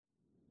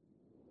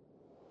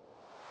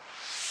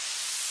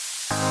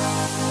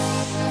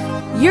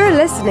You're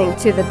listening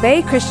to the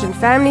Bay Christian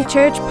Family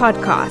Church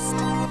podcast.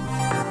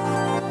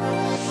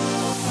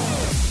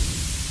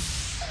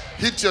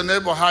 Hit your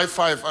neighbor high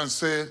five and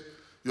say,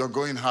 you're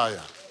going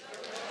higher.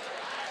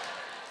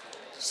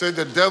 Say,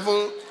 the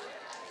devil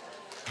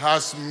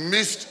has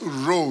missed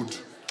road.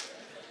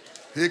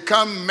 He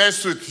can't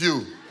mess with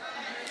you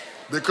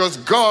because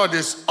God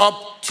is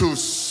up to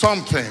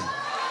something.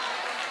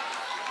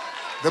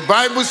 The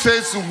Bible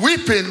says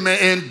weeping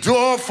may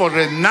endure for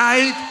a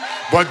night,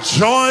 but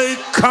joy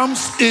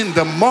comes in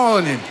the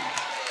morning.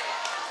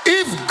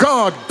 If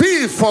God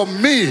be for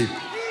me,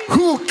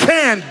 who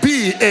can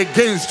be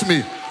against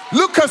me?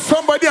 Look at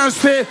somebody and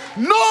say,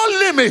 no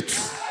limit.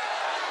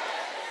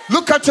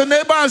 Look at your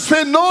neighbor and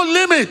say, no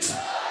limit.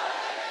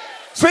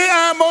 Say,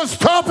 I'm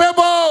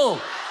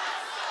unstoppable.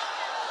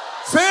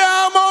 Say,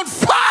 I'm on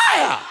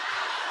fire.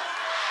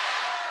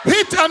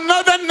 Hit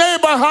another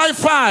neighbor high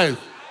five.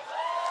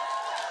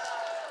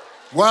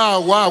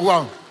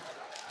 Wow.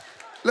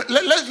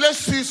 Let's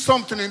see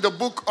something in the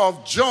book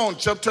of John,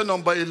 chapter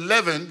number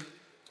 11,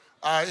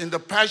 in the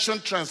Passion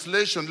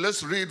Translation.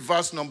 Let's read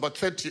verse number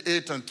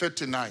 38 and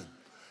 39.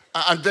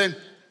 And then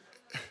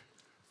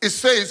it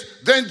says,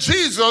 then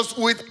Jesus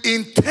with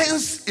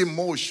intense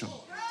emotion.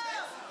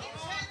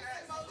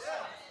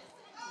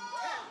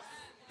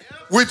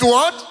 With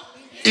what?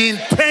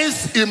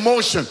 Intense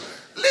emotion.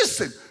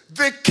 Listen,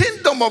 the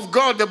kingdom of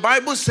God, the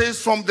Bible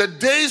says, from the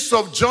days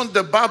of John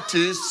the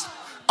Baptist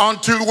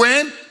until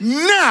when?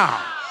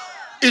 Now.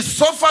 It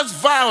suffers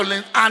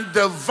violence, and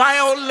the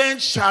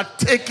violent shall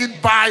take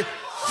it by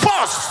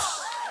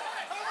force.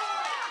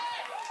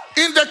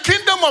 In the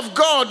kingdom of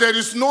God, there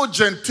is no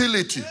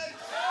gentility.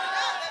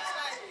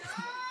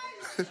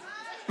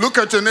 Look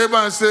at your neighbor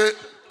and say,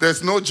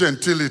 there's no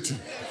gentility.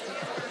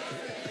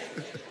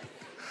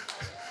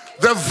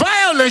 The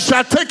violent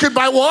shall take it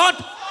by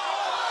what?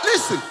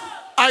 Listen,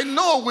 I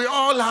know we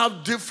all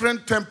have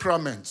different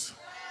temperaments,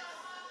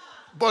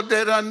 but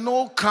there are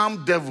no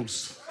calm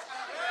devils.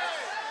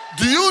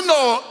 Do you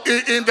know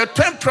in the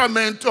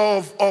temperament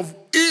of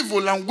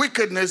evil and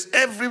wickedness,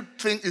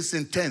 everything is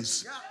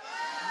intense.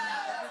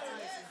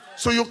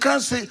 So you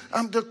can't say,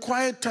 I'm the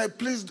quiet type,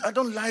 please, I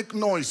don't like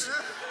noise.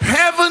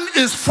 Heaven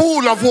is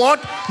full of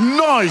what?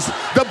 Noise.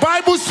 The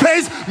Bible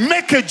says,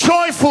 make a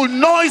joyful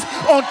noise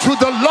unto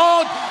the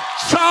Lord.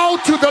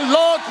 Shout to the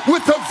Lord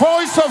with a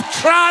voice of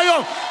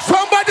triumph.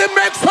 Somebody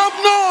make some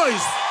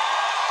noise.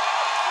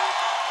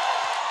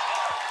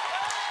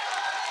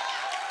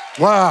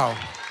 Wow.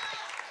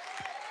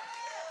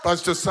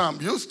 Pastor Sam,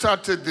 you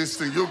started this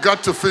thing. You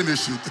got to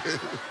finish it.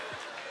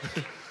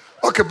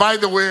 Okay, by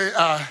the way,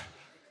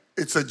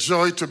 it's a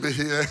joy to be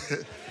here.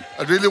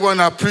 I really want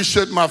to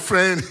appreciate my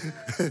friend,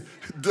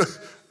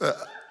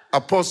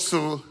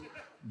 Apostle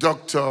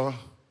Dr.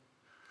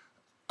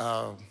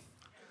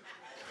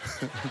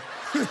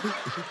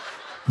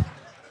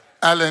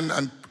 Alan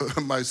and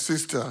my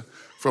sister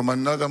from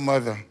another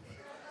mother.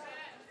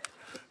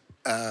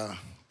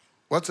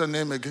 What's her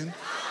name again?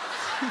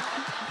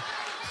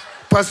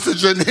 Pastor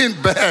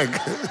Janine Bag.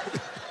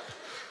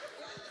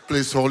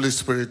 Please, Holy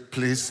Spirit,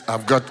 please.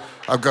 I've got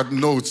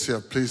notes here.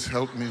 Please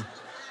help me.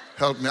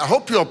 Help me. I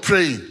hope you're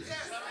praying.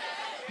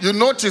 You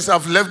notice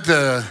I've left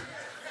there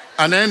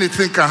and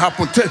anything can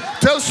happen.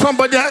 Tell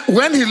somebody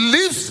when he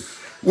leaves,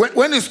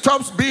 when he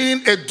stops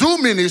being a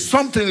dooming,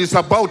 something is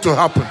about to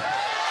happen.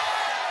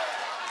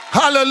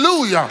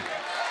 Hallelujah.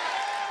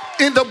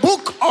 In the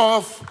book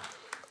of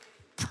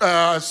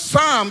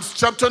Psalms,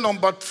 chapter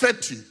number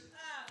 30,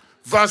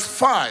 verse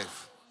 5.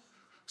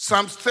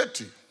 Psalms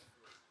 30.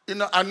 You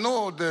know, I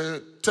know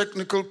the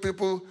technical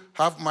people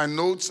have my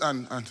notes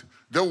and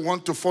they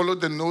want to follow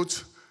the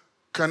notes.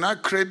 Can I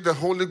create the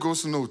Holy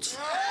Ghost notes?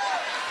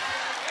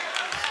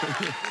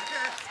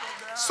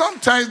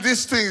 Sometimes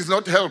this thing is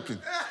not helping.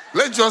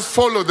 Let's just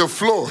follow the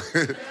flow.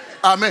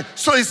 Amen.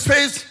 So it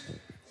says,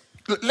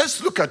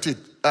 let's look at it.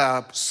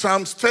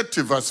 Psalms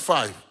 30 verse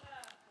 5.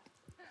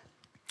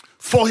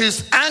 For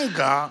his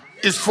anger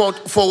is for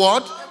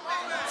what?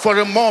 For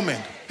a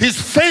moment. His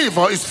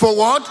favor is for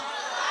what?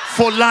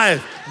 For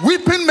life.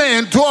 Weeping may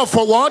endure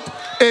for what?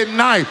 A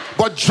night.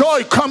 But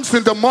joy comes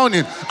in the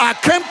morning. I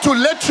came to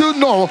let you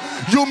know,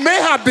 you may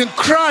have been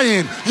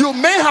crying, you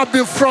may have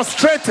been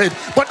frustrated,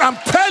 but I'm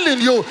telling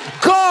you,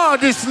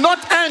 God is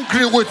not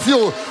angry with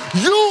you.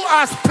 You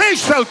are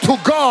special to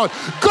God.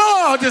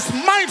 God is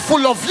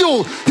mindful of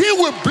you. He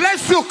will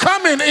bless you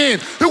coming in.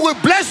 He will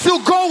bless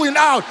you going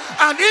out.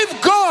 And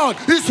if God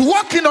is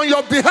working on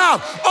your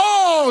behalf,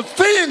 all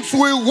things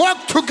will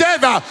work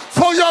together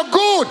for your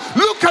good.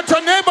 Look at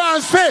your neighbor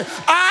and say,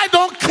 I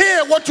don't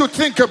care what you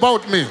think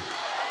about me.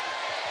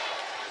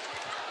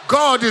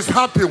 God is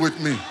happy with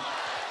me.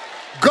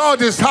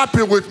 God is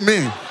happy with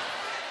me.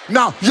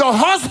 Now, your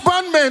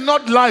husband may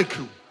not like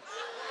you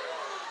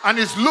and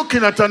is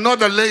looking at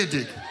another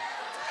lady.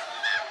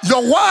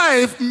 Your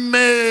wife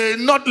may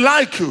not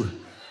like you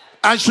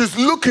and she's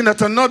looking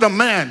at another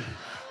man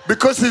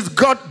because he's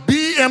got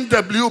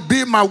BMW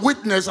be my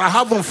witness, I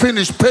haven't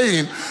finished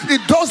paying.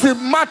 It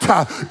doesn't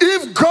matter.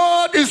 If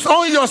God is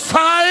on your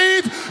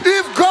side,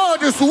 if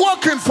God is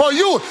working for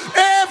you,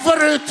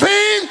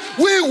 everything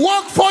will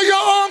work for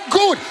your own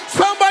good.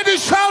 Somebody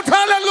shout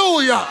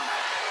hallelujah.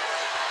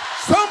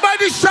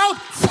 Somebody shout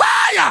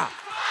fire.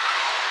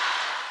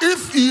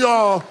 If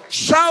your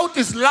shout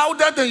is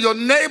louder than your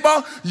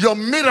neighbor, your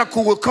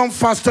miracle will come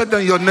faster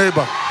than your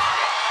neighbor.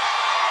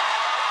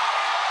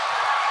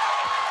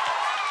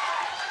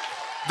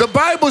 The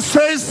Bible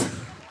says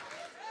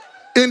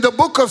in the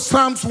book of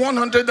Psalms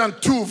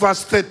 102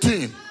 verse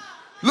 13,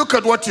 look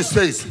at what it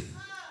says.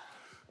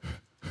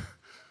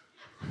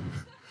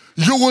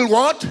 You will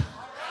what?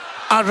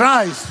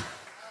 Arise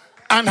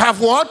and have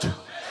what?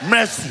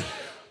 Mercy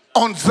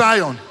on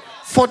Zion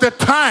for the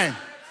time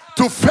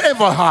to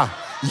favor her.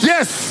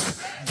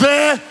 Yes,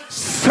 the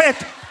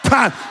set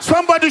time.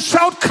 Somebody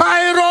shout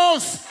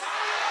Kairos.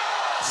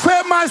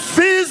 Say, my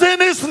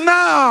season is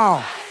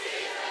now.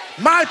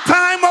 My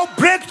time of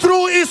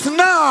breakthrough is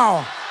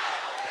now.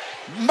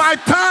 My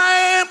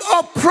time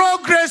of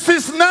progress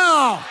is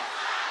now.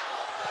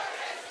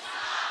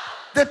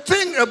 The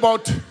thing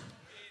about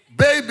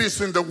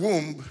babies in the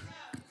womb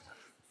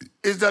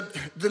is that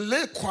they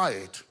lay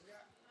quiet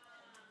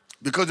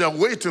because they're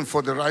waiting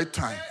for the right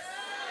time.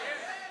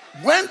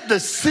 When the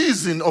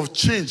season of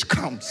change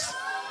comes,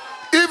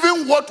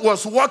 even what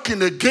was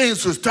working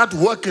against will start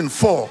working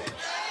for.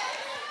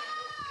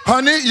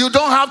 Honey, you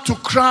don't have to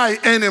cry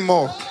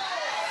anymore.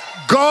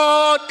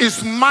 God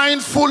is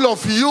mindful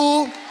of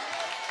you.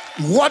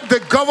 What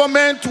the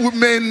government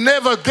may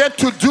never get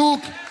to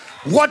do,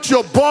 what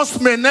your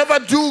boss may never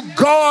do,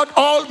 God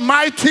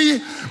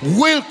Almighty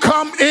will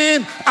come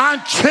in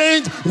and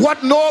change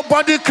what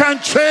nobody can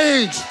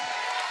change.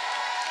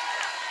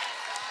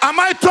 Am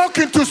I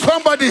talking to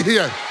somebody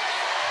here?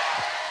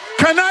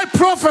 Can I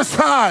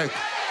prophesy?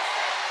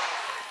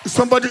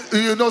 Somebody,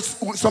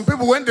 some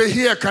people when they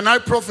hear, can I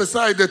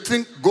prophesy, they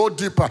think go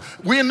deeper.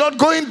 We're not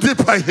going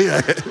deeper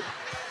here.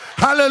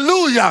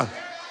 Hallelujah.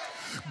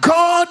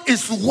 God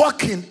is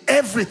working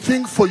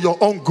everything for your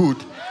own good.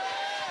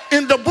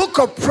 In the book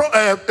of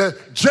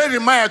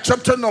Jeremiah,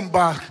 chapter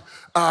number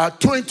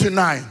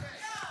 29,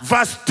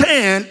 verse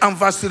 10 and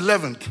verse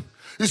 11,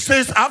 it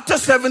says, after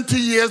 70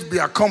 years be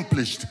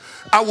accomplished,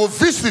 I will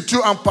visit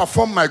you and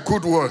perform my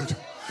good word.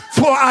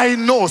 For I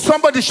know.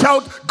 Somebody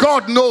shout,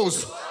 God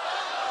knows.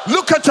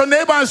 Look at your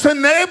neighbor and say,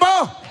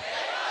 neighbor,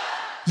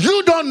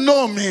 you don't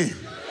know me.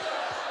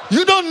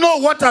 You don't know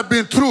what I've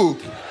been through.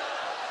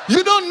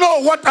 You don't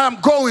know what I'm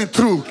going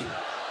through.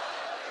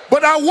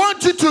 But I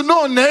want you to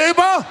know,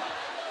 neighbor,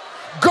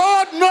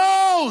 God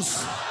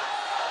knows.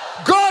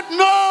 God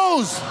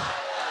knows.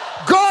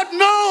 God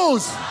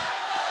knows.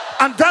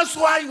 And that's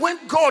why when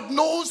God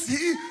knows,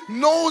 He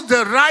knows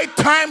the right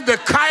time, the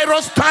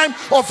Kairos time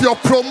of your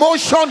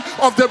promotion,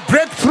 of the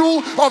breakthrough,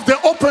 of the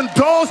open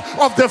doors,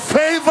 of the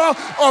favor,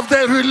 of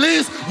the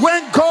release.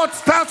 When God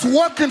starts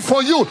working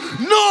for you,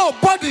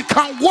 nobody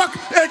can work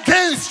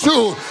against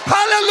you.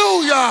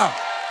 Hallelujah.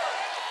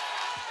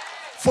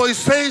 For He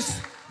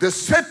says, the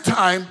set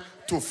time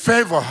to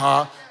favor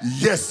her,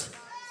 yes,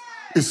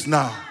 is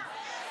now.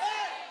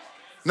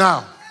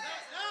 Now,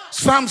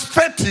 Psalms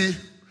 30,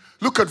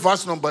 look at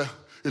verse number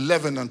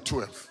 11 and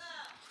 12.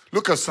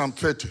 Look at Psalm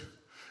 30.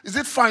 Is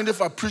it fine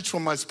if I preach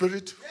from my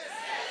spirit?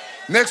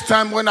 Next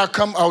time when I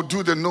come, I'll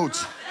do the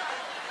notes.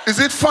 Is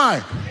it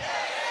fine?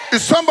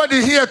 Is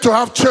somebody here to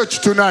have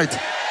church tonight?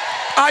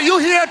 Are you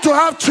here to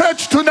have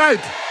church tonight?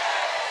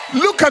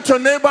 Look at your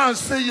neighbor and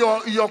say,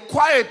 your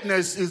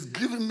quietness is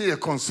giving me a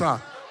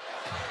concern.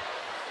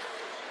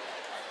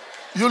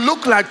 You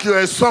look like you're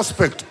a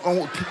suspect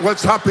on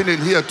what's happening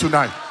here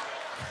tonight.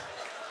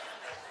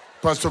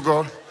 Pastor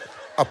God,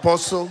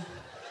 Apostle,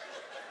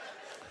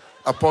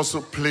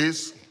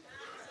 please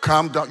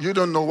calm down. You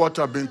don't know what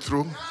I've been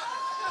through.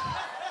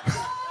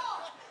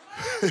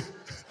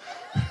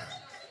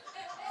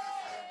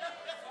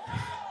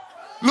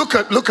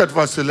 Look at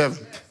verse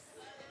 11.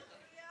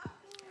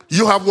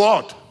 You have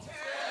what?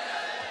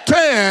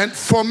 Turned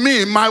for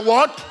me my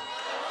what?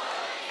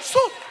 So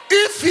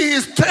if He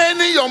is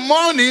turning your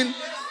morning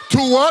to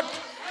what?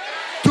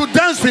 To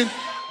dancing,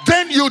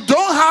 then you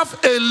don't have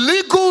a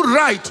legal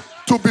right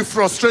to be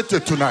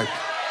frustrated tonight.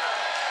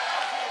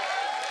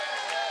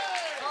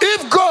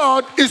 If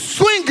God is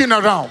swinging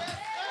around,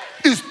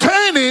 is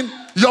turning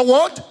your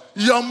what?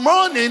 Your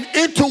morning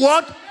into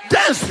what?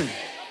 Dancing.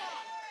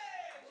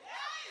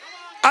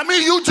 I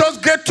mean, you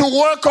just get to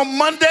work on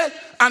Monday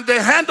and they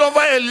hand over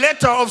a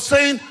letter of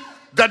saying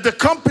that the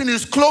company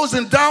is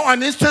closing down,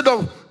 and instead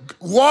of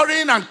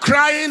worrying and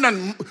crying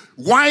and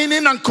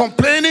whining and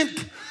complaining,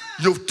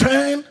 you've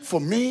turned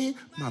for me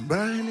my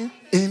morning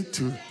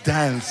into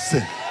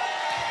dancing.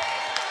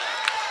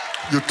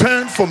 You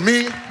turn for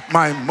me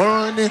my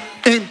morning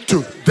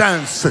into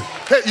dancing.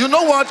 Hey, you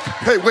know what?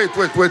 Hey, wait.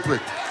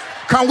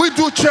 Can we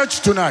do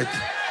church tonight?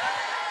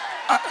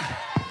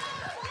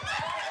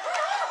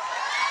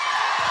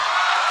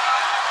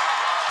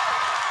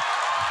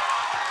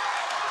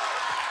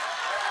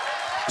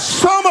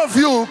 Some of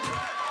you,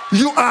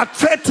 You are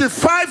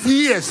 35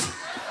 years,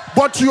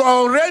 but you are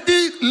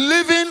already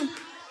living,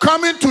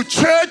 coming to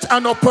church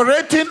and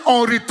operating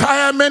on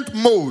retirement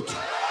mode.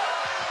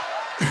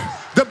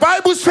 The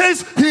Bible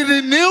says he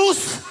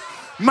renews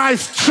my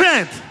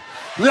strength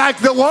like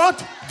the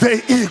what?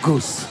 The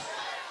eagles.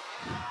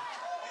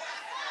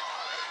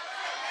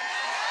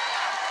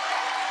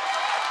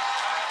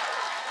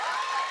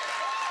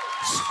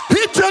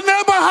 Hit your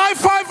neighbor high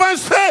five and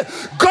say,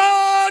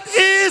 God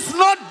is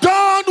not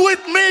done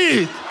with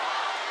me.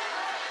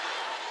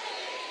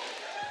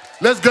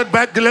 Let's get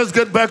back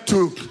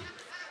to,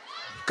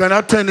 can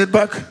I turn it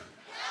back?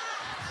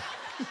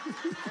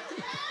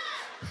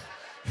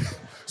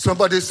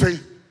 Somebody say,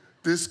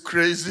 this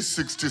crazy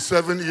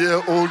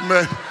 67-year-old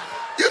man.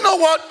 You know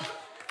what?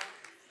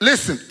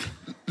 Listen,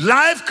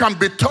 life can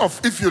be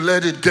tough if you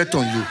let it get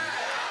on you.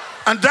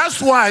 And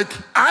that's why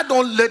I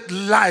don't let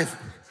life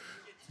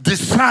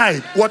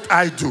decide what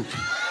I do.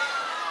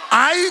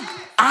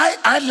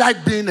 I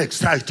like being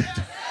excited.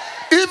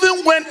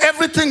 Even when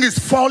everything is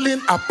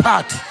falling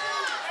apart,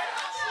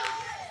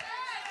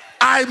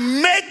 I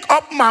make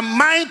up my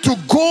mind to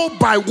go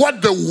by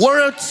what the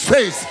word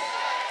says.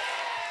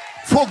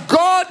 For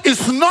God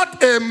is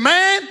not a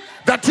man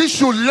that he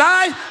should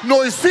lie,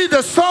 nor is he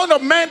the son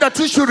of man that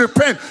he should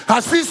repent.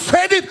 Has he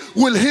said it,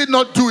 will he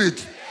not do it?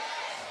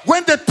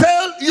 When they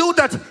tell you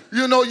that,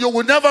 you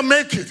will never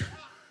make it,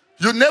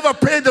 you never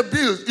pay the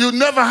bills, you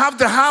never have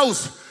the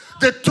house.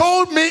 They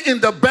told me in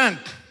the bank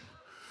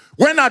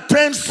when I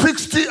turned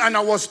 60 and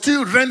I was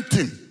still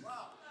renting.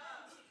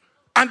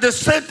 And they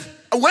said,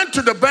 I went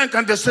to the bank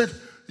and they said,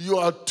 you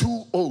are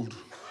too old.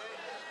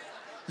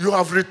 You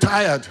have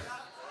retired.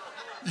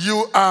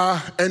 You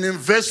are an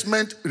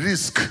investment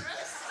risk.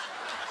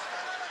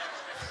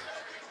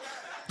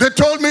 They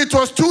told me it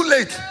was too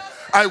late.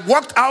 I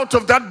walked out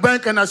of that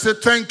bank and I said,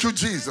 thank you,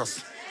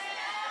 Jesus.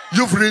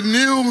 You've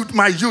renewed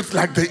my youth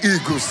like the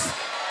eagles.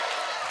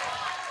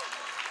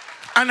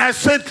 And I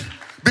said,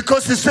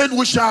 because he said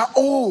we shall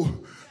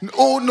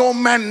owe no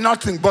man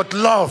nothing but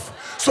love.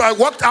 So I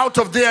walked out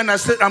of there and I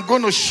said, I'm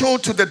going to show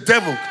to the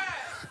devil.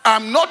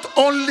 I'm not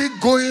only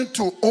going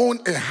to own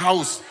a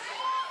house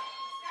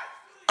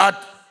at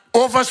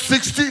over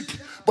 60,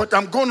 but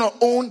I'm going to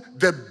own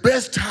the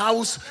best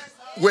house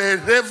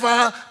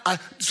wherever.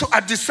 So I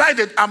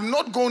decided I'm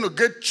not going to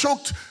get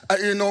choked,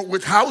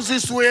 with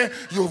houses where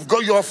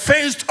you're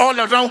fenced all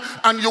around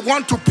and you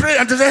want to pray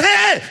and they say,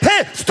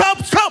 hey, stop.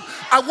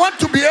 I want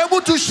to be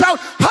able to shout,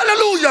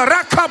 hallelujah,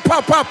 raka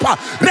papa,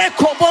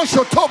 rekobo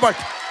shotoba.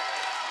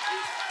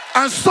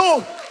 And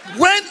so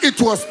when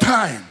it was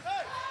time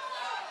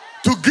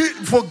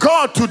for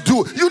God to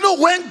do,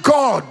 when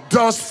God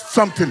does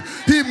something,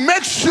 he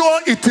makes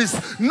sure it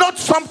is not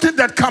something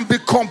that can be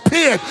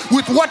compared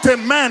with what a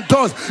man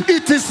does.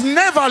 It is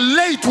never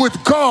late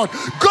with God.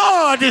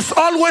 God is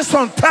always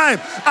on time.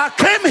 I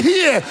came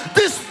here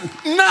this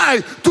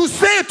night to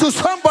say to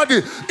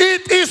somebody,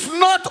 it is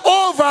not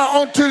over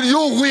until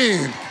you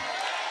win.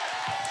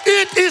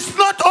 It is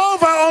not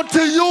over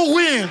until you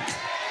win.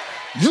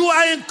 You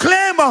are in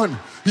Claremont.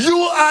 You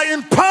are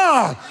in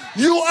Power.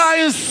 You are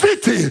in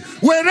City.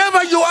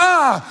 Wherever you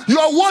are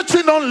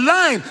watching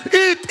online.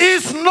 It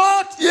is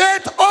not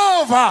yet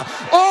over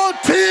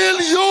until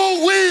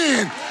you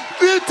win.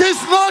 It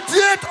is not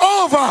yet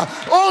over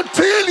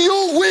until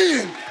you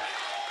win.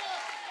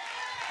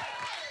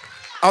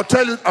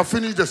 I'll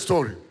finish the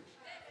story.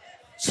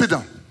 Sit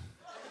down.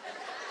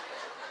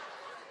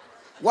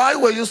 Why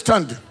were you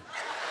standing?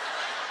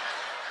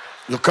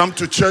 You come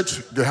to church,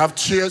 they have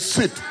chairs,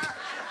 sit.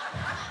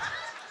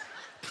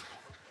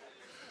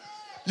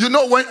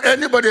 When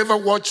anybody ever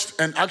watched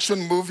an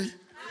action movie,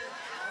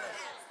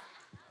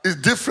 it's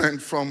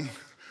different from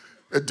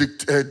a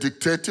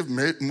dictative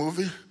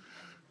movie.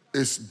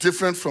 It's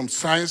different from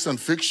science and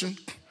fiction.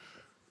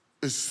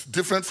 It's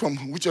different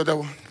from which other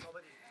one?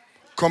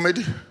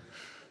 Comedy.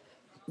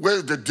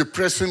 Where's the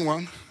depressing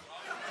one?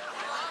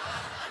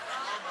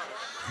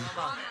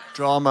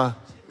 Drama.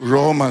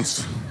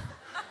 Romance.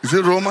 Is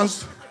it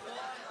romance?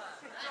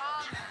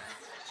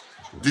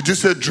 Did you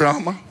say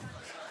drama?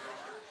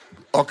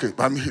 Okay,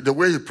 the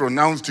way you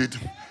pronounced it,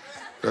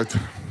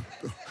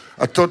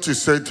 I thought you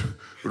said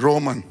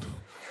Roman.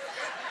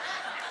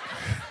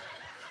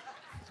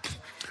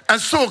 And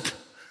so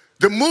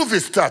the movie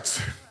starts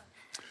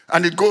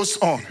and it goes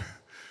on,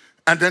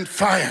 and then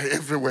fire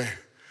everywhere,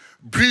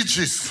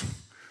 bridges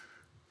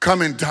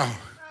coming down,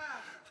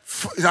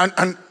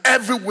 and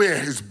everywhere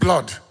is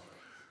blood.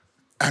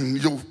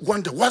 And you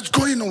wonder, what's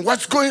going on?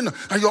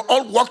 And you're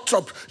all worked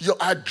up. Your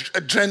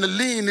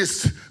adrenaline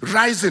is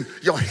rising.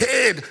 Your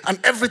head and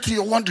everything,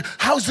 you're wondering,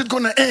 how is it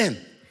going to end?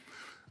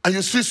 And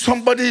you see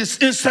somebody is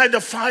inside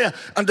the fire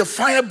and the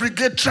fire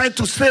brigade trying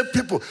to save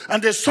people.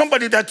 And there's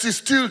somebody that is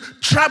still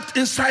trapped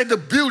inside the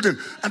building.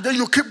 And then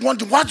you keep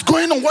wondering, what's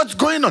going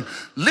on?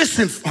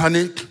 Listen,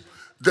 honey,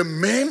 the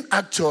main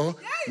actor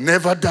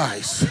never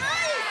dies.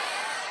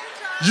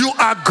 You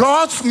are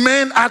God's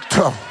main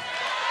actor.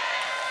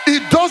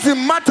 It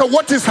doesn't matter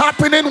what is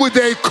happening with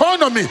the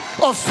economy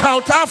of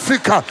South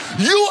Africa.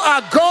 You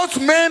are God's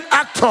main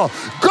actor.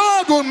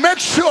 God will make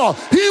sure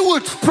He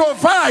will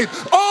provide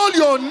all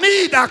your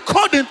need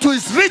according to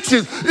His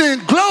riches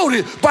in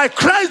glory by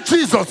Christ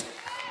Jesus.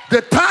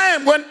 The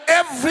time when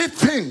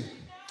everything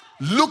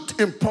looked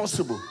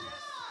impossible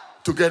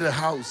to get a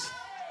house,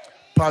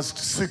 past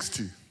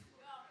 60.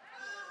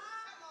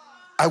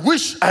 I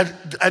wish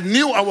I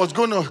knew I was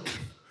going to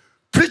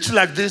preach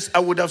like this. I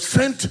would have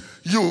sent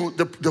you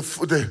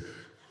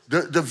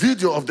the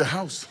video of the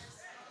house.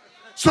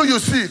 So you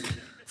see,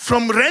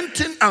 from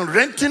renting and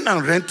renting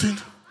and renting,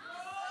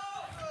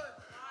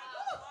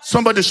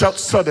 somebody shout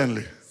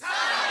suddenly.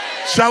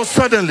 Shout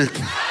suddenly.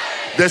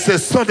 There's a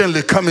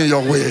suddenly coming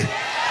your way.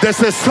 There's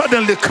a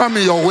suddenly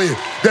coming your way.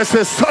 There's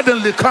a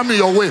suddenly coming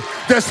your way.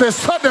 There's a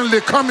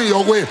suddenly coming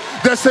your way.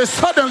 There's a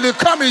suddenly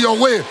coming your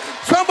way.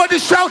 Somebody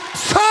shout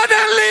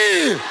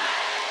suddenly.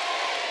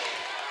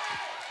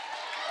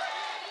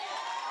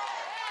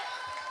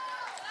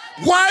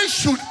 Why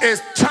should a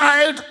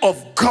child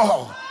of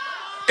God,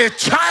 a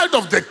child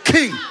of the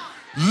King,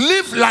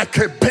 live like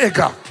a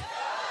beggar?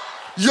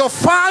 Your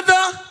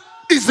Father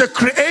is the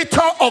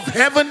creator of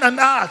heaven and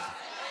earth.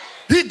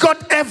 He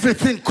got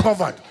everything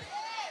covered.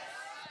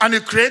 And He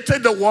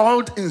created the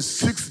world in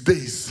 6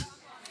 days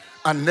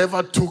and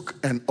never took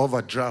an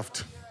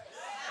overdraft.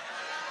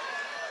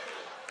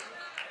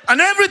 And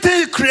everything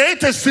He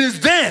created since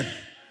then,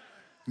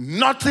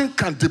 nothing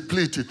can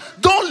deplete it.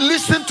 Don't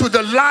listen to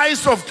the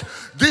lies of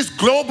these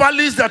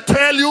globalists that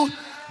tell you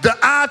the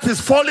earth is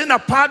falling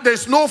apart,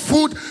 there's no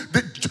food.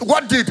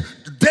 What did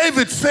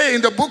David say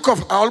in the book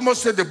of, I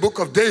almost said the book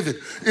of David,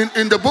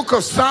 in the book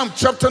of Psalm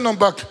chapter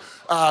number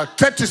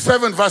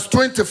 37 verse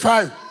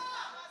 25.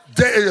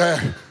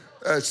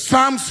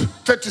 Psalms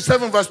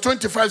 37 verse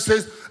 25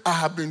 says, I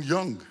have been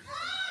young,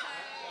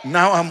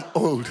 now I'm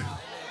old.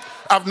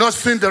 I've not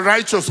seen the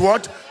righteous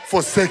what?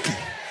 Forsaken,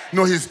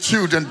 nor his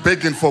children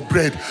begging for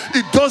bread.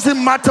 It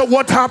doesn't matter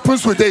what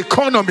happens with the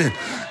economy.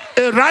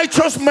 A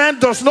righteous man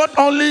does not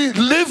only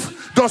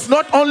live, does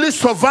not only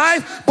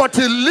survive, but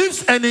he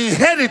leaves an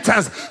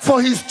inheritance for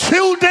his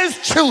children's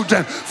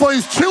children, for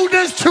his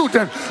children's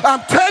children. I'm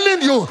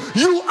telling you,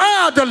 you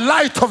are the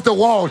light of the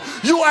world.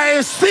 You are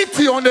a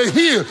city on a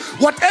hill.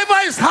 Whatever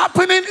is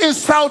happening in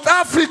South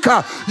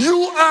Africa,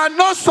 you are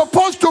not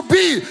supposed to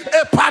be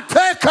a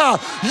partaker.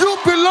 You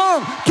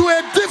belong to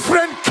a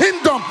different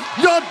kingdom.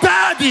 Your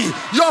daddy,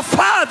 your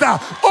father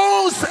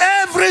owns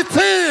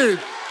everything.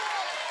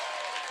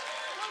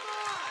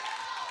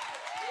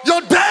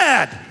 Your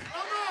dad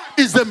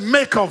is the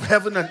maker of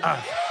heaven and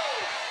earth.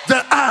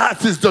 The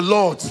earth is the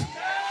Lord's.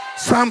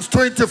 Psalms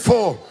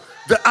 24.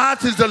 The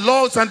earth is the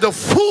Lord's and the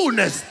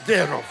fullness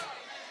thereof,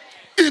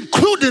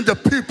 including the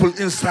people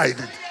inside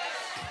it.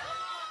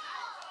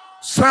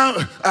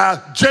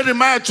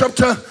 Jeremiah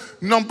chapter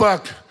number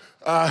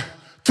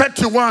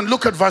 31.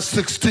 Look at verse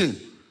 16.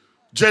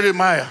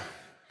 Jeremiah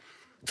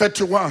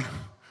 31.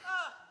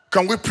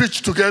 Can we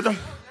preach together?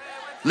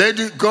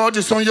 Lady, God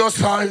is on your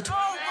side.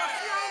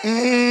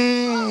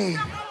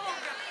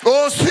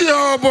 Oh,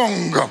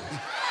 Siabonga.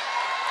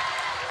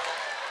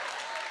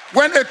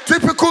 When a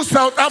typical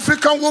South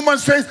African woman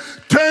says,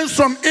 turns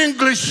from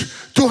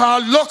English to her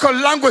local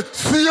language,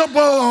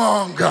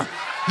 Siabonga,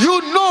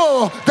 you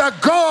know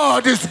that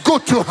God is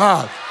good to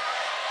her.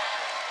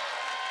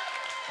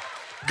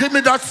 Give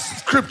me that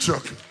scripture.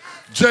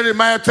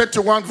 Jeremiah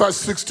 31 verse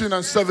 16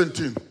 and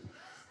 17.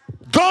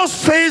 Thus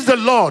says the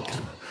Lord,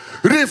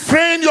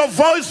 refrain your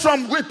voice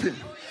from weeping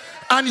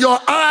and your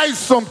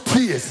eyes from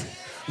tears.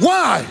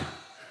 Why?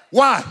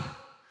 Why?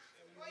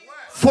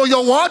 For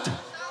your what?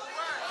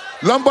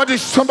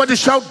 Somebody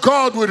shout,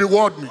 God will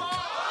reward me.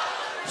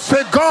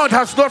 Say, God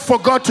has not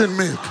forgotten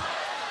me.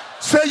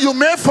 Say, you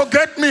may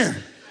forget me.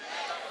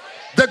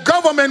 The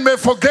government may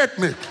forget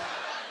me.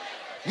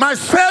 My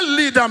cell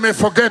leader may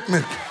forget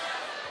me.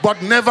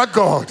 But never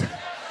God.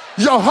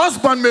 Your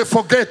husband may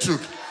forget you.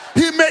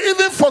 He may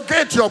even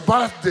forget your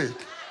birthday.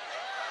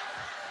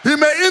 He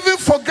may even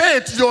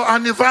forget your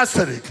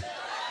anniversary,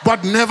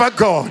 but never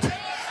God.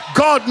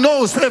 God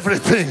knows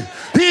everything.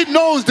 He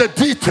knows the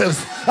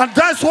details. And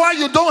that's why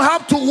you don't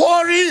have to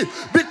worry,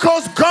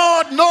 because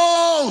God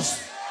knows.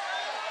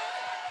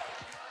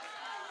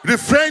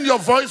 Refrain your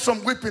voice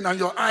from weeping and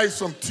your eyes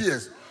from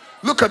tears.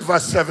 Look at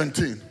verse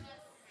 17.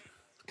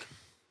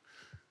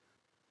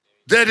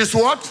 There is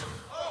what?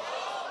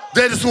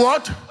 There is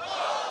what?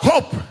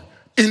 Hope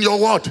in your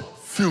what?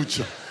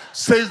 Future.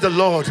 Says the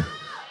Lord,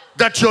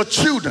 that your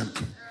children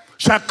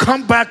shall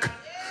come back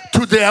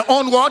to their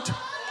own what?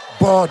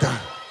 Border.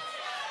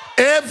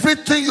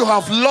 Everything you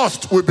have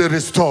lost will be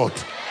restored.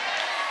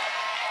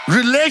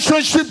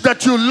 Relationship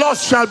that you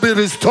lost shall be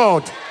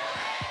restored.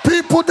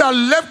 People that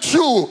left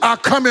you are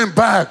coming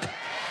back.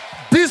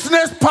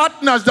 Business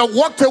partners that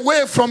walked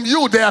away from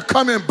you, they are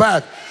coming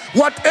back.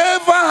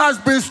 Whatever has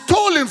been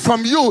stolen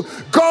from you,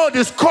 God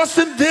is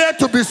causing there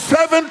to be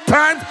 7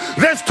 times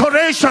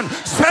restoration.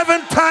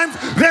 7 times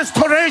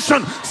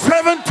restoration.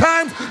 7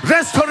 times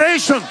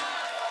restoration.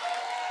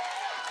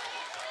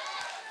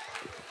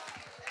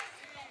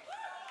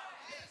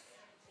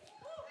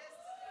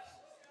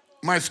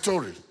 My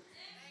story.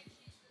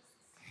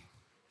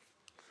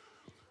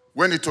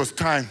 When it was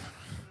time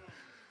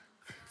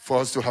for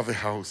us to have a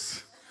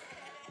house.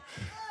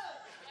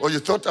 Oh, you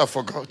thought I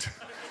forgot?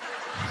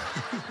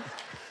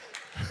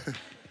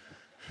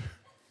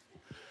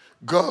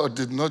 God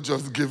did not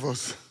just give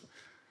us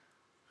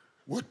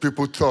what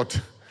people thought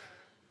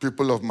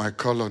people of my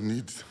color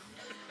need.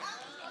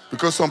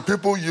 Because some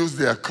people use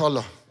their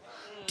color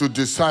to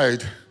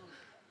decide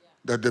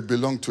that they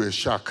belong to a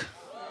shack.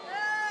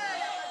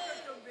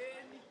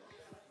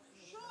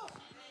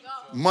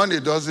 Money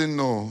doesn't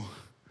know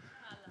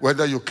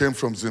whether you came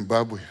from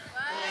Zimbabwe.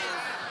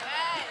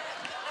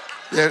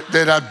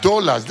 There are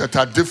dollars that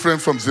are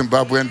different from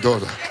Zimbabwean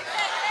dollar.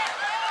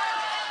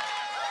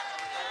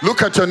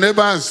 Look at your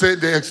neighbor and say,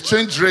 the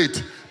exchange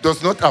rate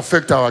does not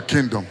affect our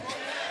kingdom.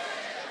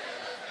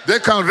 They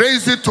can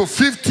raise it to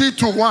 50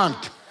 to 1.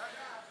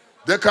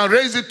 They can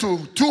raise it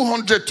to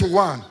 200 to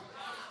 1.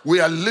 We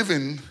are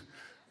living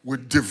with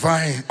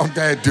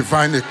under a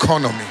divine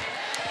economy.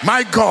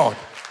 My God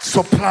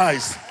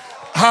supplies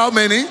how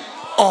many?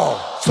 All.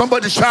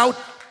 Somebody shout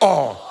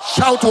all.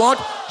 Shout what?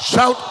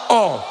 Shout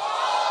all.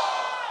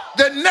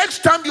 The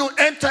next time you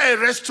enter a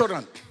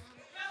restaurant,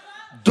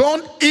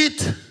 don't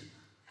eat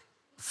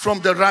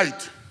from the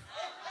right.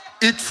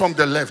 Eat from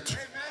the left.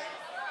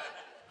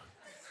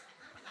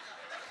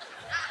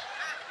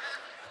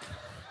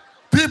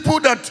 People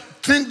that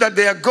think that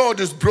their God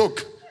is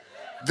broke,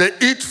 they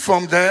eat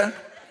from their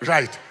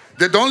right.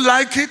 They don't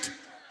like it,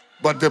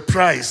 but the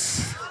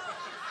price.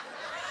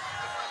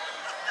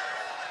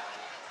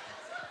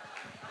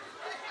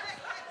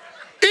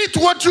 Eat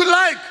what you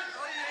like.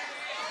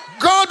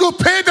 God will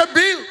pay the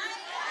bill.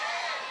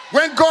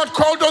 When God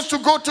called us to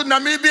go to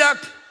Namibia,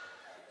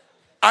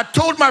 I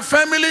told my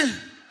family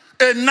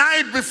a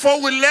night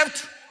before we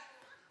left,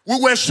 we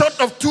were short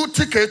of 2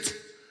 tickets,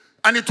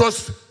 and it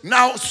was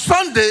now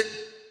Sunday,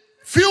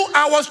 few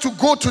hours to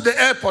go to the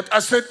airport. I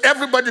said,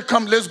 everybody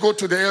come, let's go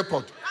to the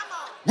airport.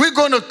 We're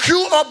going to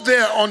queue up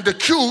there on the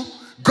queue.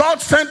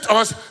 God sent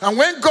us, and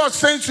when God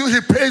sends you,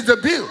 he pays the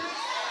bill.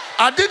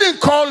 I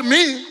didn't call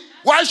me.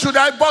 Why should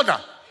I bother?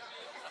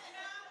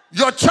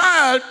 Your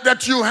child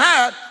that you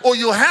had or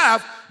you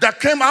have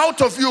that came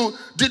out of you,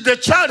 did the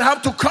child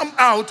have to come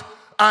out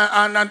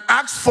and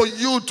ask for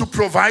you to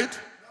provide?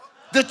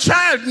 The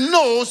child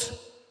knows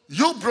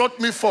you brought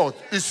me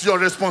forth. It's your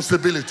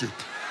responsibility.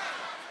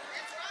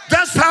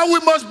 That's how we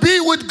must be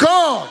with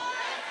God.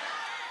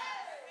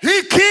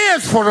 He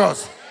cares for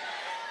us.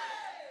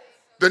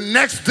 The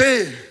next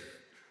day,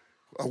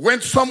 I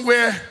went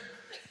somewhere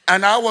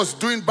and I was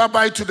doing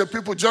bye-bye to the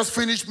people, just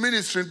finished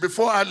ministering.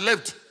 Before I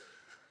left,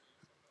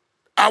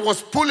 I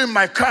was pulling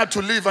my car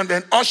to leave, and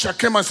then usher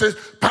came and said,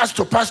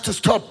 Pastor,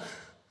 stop.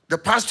 The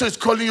pastor is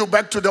calling you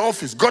back to the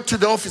office. Got to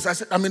the office. I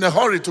said, I'm in a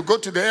hurry to go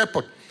to the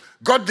airport.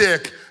 Got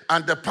there,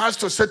 and the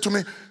pastor said to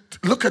me,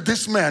 look at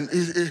this man.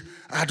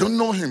 I don't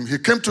know him. He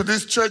came to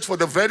this church for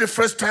the very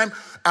first time,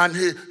 and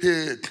he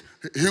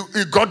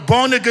got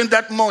born again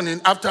that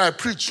morning after I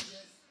preached.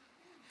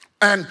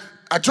 And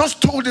I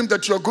just told him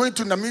that you're going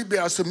to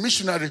Namibia as a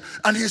missionary,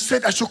 and he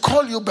said, I should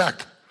call you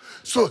back.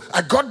 So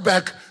I got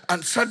back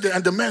and sat there,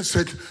 and the man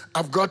said,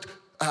 I've got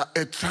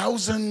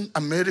 $1,000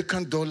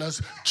 American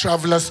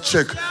traveler's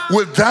check.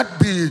 Will that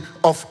be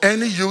of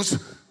any use?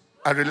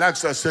 I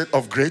relaxed. I said,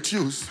 of great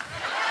use.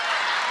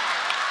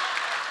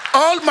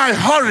 All my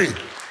hurry,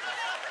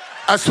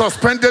 I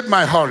suspended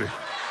my hurry.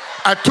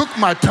 I took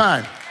my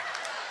time.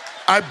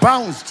 I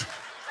bounced.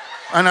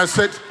 And I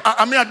said,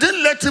 I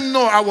didn't let him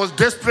know I was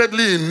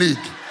desperately in need.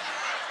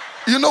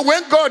 You know,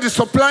 when God is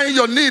supplying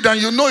your need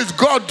and you know it's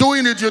God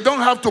doing it, you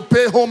don't have to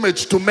pay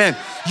homage to men.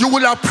 You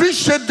will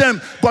appreciate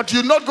them, but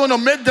you're not going to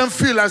make them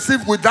feel as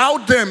if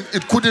without them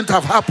it couldn't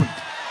have happened.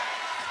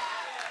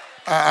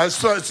 I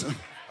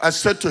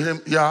said to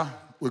him, yeah,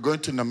 we're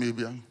going to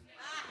Namibia.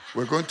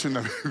 We're going to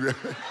Namibia.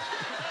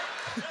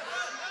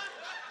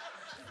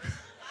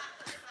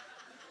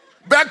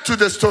 Back to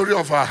the story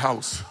of our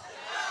house.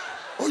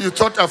 Oh, you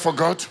thought I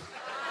forgot?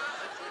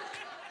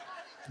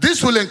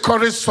 This will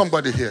encourage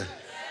somebody here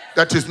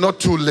that it's not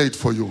too late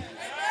for you.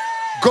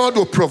 God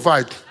will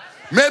provide.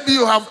 Maybe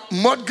you have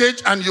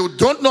mortgage and you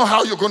don't know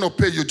how you're going to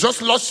pay. You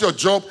just lost your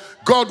job.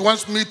 God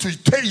wants me to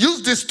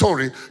use this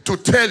story to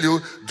tell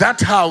you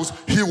that house,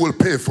 he will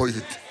pay for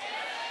it.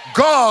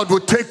 God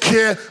will take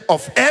care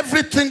of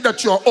everything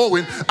that you're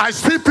owing. I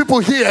see people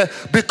here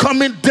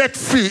becoming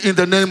debt-free in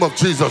the name of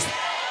Jesus.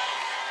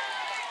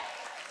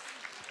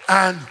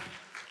 And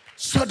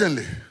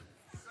suddenly,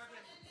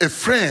 a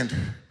friend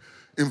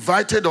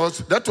invited us.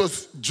 That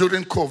was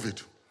during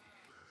COVID.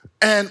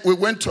 And we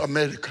went to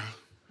America.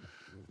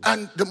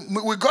 And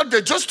we got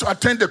there just to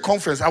attend the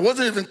conference. I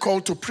wasn't even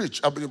called to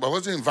preach. I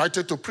wasn't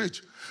invited to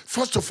preach.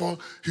 First of all,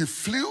 he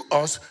flew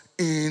us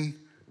in.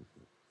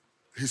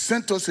 He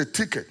sent us a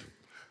ticket.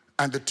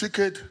 And the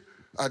ticket,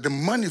 the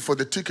money for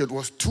the ticket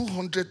was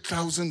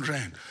 200,000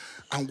 rand.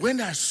 And when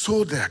I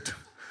saw that,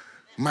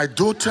 my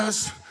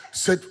daughters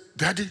said,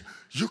 Daddy,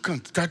 you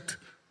can start,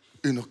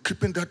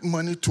 keeping that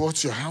money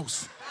towards your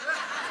house.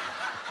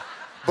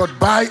 but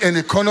buy an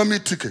economy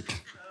ticket.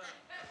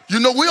 You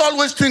know, we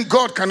always think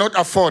God cannot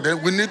afford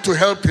it. We need to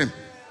help him.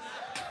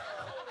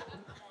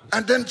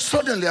 And then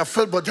suddenly I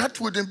felt, but that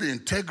wouldn't be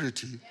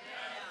integrity.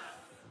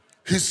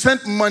 He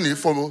sent money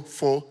for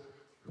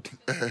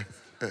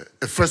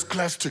a first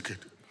class ticket.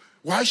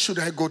 Why should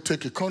I go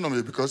take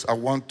economy? Because I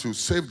want to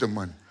save the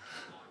money.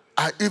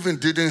 I even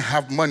didn't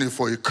have money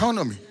for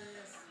economy.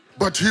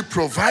 But he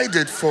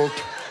provided for.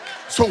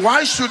 So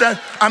why should I?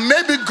 And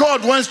maybe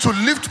God wants to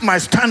lift my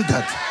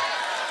standard.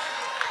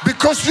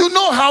 Because you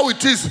know how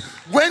it is.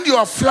 When you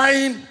are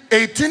flying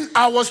 18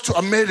 hours to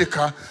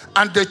America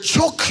and they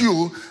choke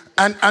you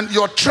and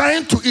you're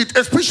trying to eat,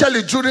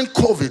 especially during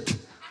COVID.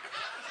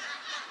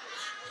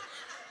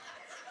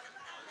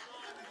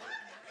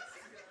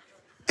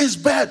 It's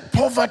bad.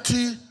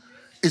 Poverty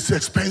is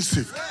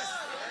expensive.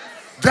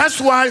 That's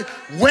why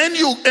when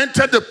you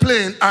enter the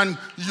plane and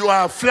you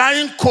are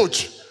flying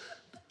coach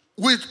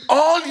with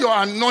all your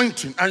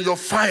anointing and your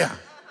fire,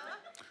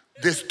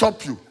 they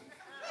stop you.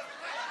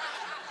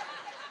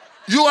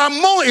 You are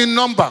more in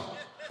number,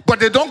 but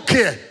they don't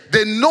care.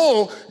 They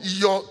know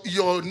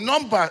your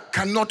number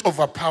cannot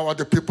overpower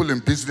the people in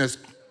business.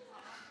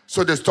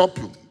 So they stop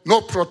you.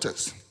 No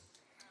protest.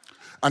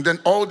 And then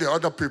all the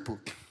other people,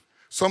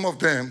 some of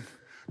them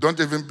don't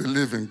even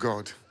believe in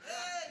God.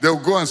 They'll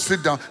go and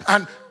sit down.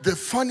 And the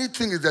funny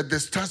thing is that they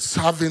start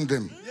serving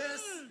them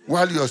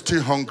while you're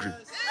still hungry.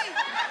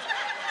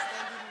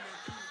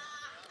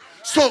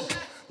 So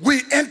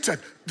we entered.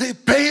 They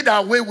paid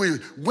our way. We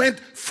went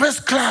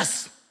first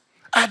class.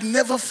 I'd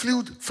never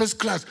flew first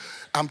class.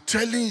 I'm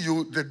telling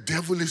you, the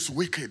devil is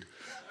wicked.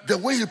 The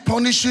way he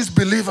punishes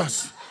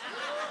believers.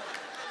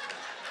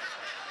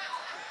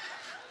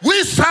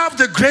 We serve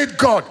the great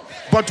God,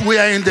 but we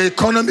are in the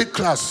economy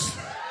class.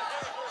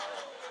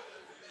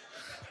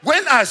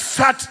 When I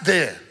sat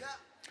there,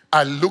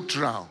 I looked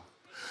around.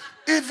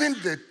 Even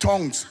the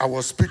tongues I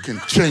was speaking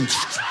changed.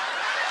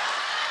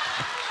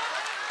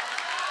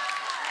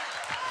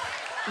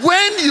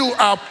 When you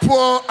are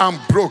poor and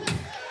broke,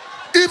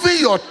 even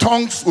your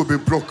tongues will be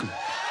broken.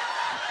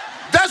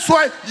 That's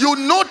why you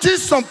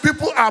notice some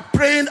people are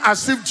praying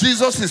as if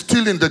Jesus is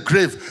still in the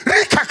grave.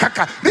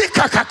 Rikakaka,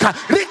 rikakaka,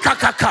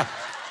 rikakaka.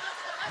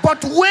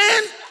 But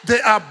when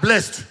they are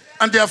blessed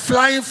and they are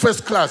flying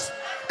first class,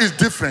 it's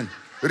different.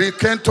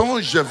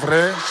 Rikenton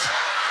jevre.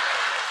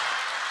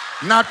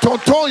 Na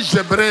tonton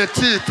jebre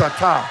ti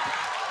tata.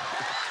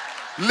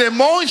 Le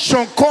mon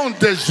chonkon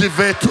de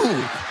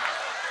jivetu.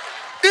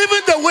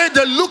 Even the way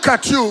they look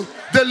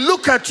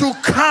at you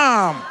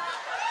calm.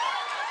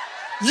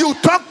 You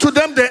talk to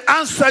them, they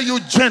answer you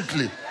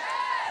gently.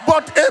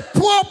 But a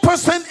poor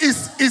person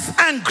is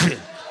angry.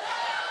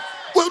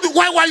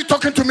 Why are you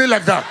talking to me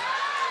like that?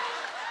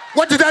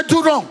 What did I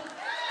do wrong?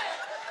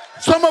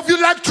 Some of you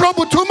like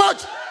trouble too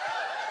much.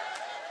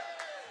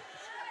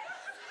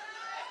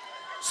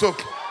 So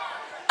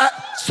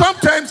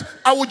sometimes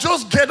I would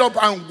just get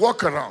up and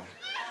walk around.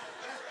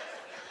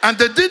 And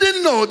they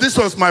didn't know this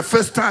was my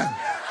first time.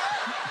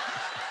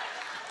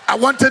 I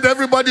wanted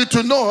everybody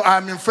to know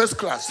I'm in first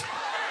class.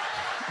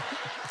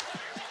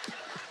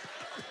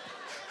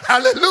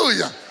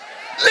 Hallelujah.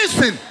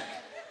 Listen,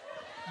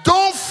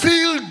 don't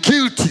feel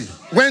guilty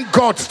when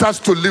God starts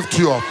to lift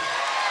you up.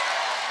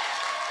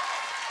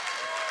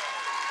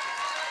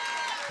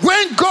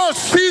 When God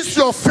sees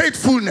your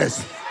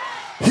faithfulness,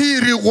 he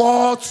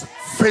rewards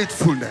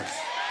faithfulness.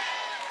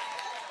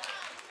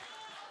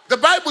 The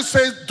Bible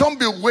says, don't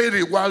be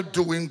weary while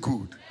doing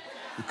good,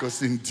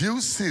 because in due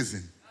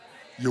season,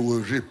 you will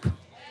reap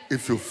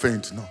if you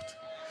faint not.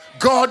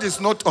 God is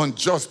not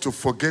unjust to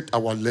forget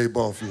our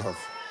labor of love.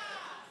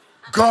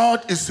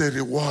 God is a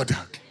rewarder.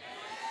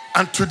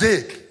 And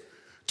today,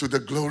 to the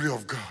glory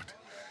of God,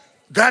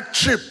 that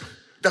trip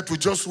that we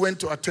just went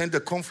to attend the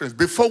conference,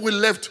 before we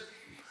left,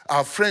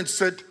 our friend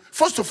said,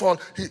 first of all,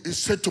 he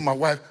said to my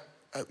wife,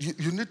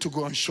 you need to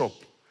go and shop.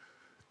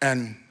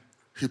 And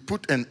he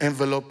put an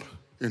envelope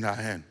in her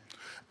hand.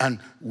 And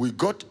we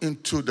got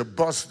into the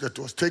bus that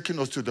was taking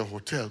us to the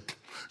hotel.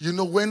 You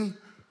know, when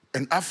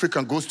an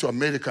African goes to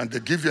America and they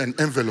give you an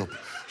envelope,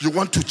 you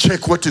want to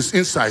check what is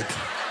inside.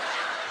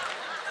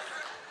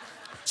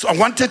 So I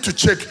wanted to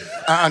check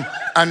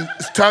and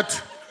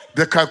start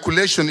the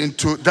calculation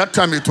into, that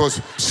time it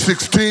was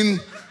 16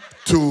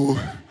 to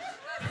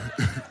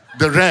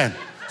the rand.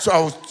 So I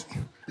was,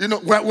 you know,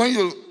 when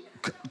you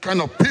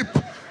kind of peep.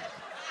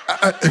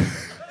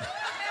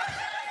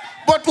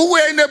 But we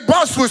were in a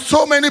bus with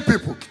so many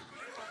people.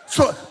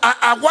 So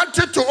I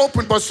wanted to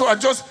open, but so I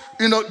just,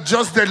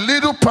 just the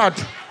little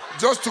part,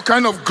 just to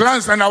kind of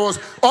glance, and I was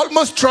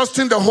almost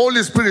trusting the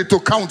Holy Spirit to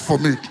count for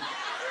me.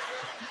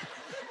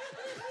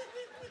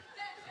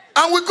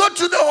 And we got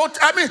to the hotel.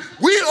 I mean,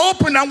 we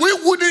opened and we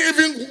wouldn't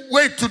even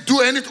wait to do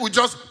anything.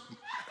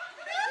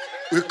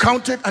 We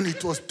counted and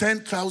it was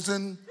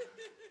 10,000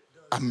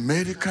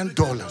 American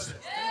dollars.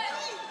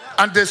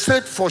 And they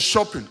said for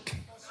shopping.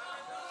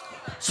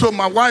 So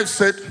my wife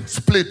said,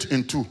 split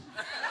in two.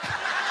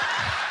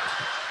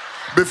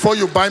 Before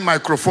you buy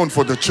microphone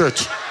for the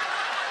church.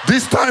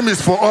 This time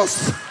is for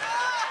us.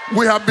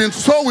 We have been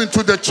sowing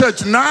to the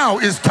church. Now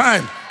it's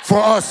time for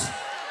us.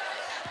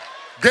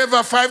 Gave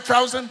her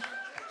 5,000.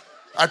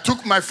 I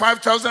took my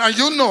 5,000. And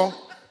you know,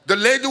 the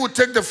lady would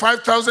take the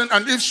 5,000,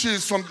 and if she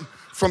is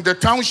from the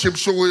township,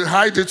 she will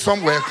hide it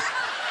somewhere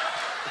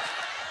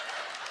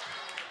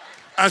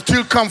and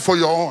still come for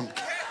your own.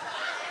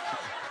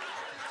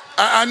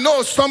 I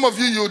know some of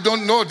you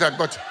don't know that,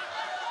 but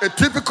a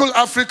typical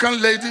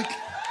African lady,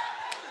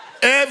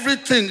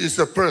 everything is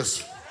a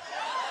purse.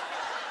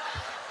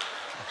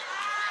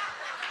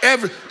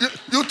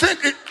 You think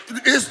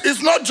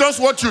it's not just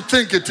what you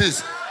think it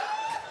is.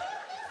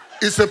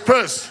 It's a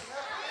purse.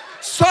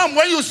 Some,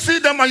 when you see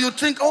them and you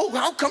think, oh,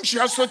 how come she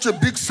has such a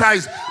big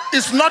size?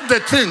 It's not the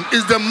thing,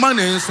 it's the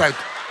money inside.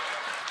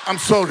 I'm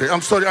sorry.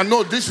 I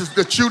know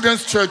the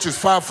children's church is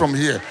far from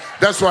here.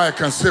 That's why I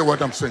can say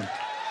what I'm saying.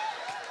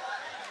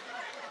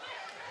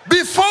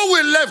 Before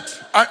we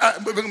left,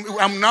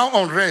 I'm now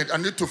on red. I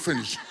need to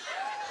finish.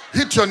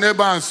 Hit your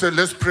neighbor and say,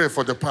 let's pray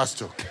for the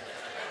pastor.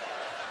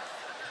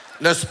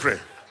 Let's pray.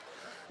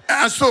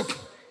 And so,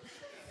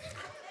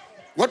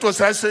 what was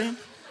I saying?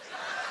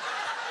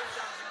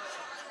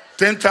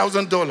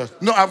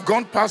 $10,000. No, I've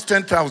gone past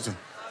 10,000.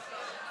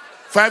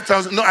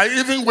 5,000. No, I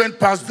even went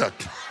past that.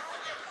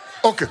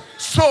 Okay,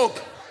 so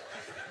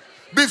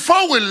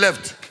before we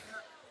left,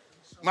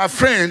 my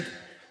friend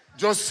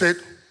just said,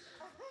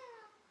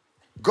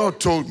 God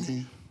told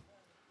me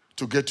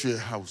to get you a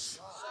house.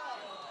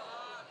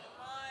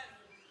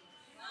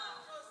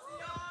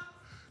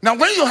 Now,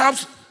 when you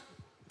have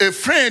a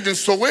friend in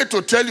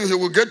Soweto tell you he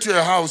will get you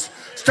a house,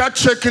 start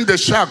checking the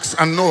shacks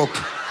and knock.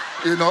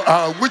 You know,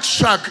 which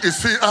shack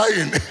is he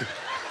eyeing?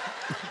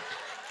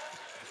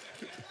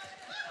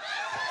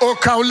 Or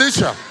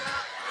Kaulisha.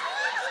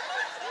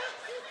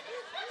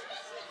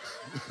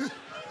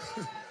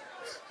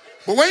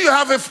 But when you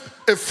have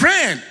a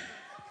friend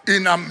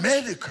in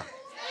America,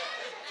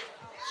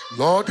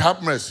 Lord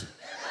have mercy.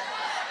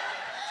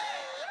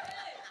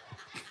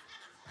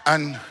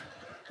 And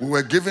we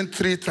were given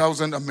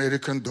 3,000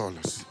 American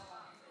dollars.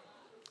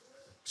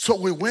 So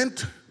we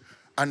went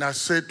and I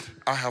said,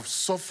 I have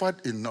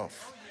suffered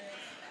enough.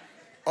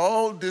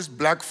 All these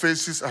black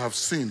faces I have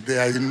seen, they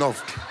are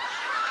enough.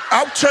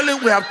 Actually,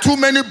 we have too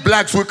many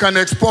blacks, we can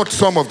export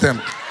some of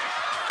them.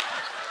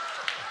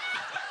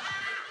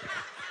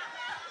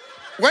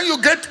 When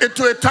you get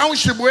to a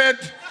township where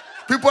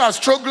people are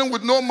struggling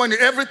with no money,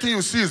 everything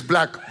you see is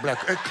black.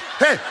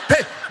 Hey,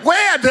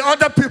 where are the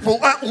other people?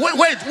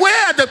 Wait,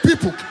 where are the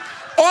people?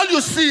 All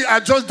you see are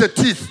just the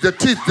teeth.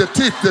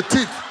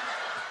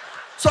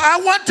 So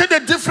I wanted a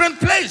different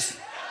place.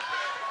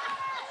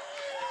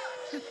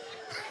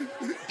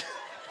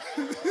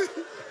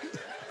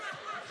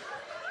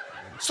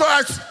 So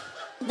I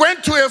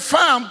went to a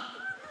farm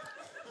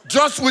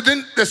just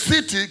within the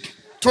city,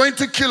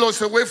 20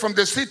 kilos away from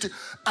the city,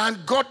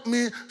 and got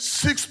me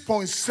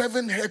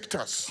 6.7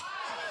 hectares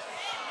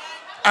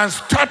and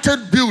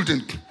started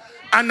building.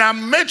 And I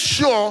made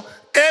sure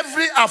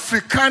every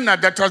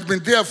Afrikaner that has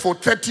been there for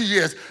 30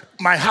 years,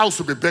 my house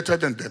will be better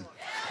than them.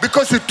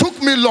 Because it took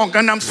me long,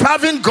 and I'm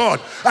serving God.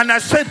 And I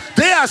said,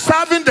 they are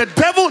serving the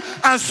devil,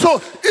 and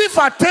so if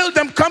I tell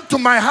them come to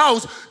my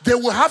house, they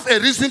will have a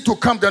reason to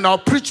come. Then I'll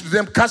preach to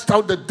them, cast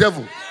out the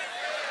devil.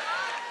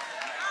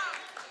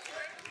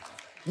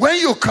 When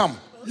you come,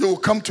 you will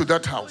come to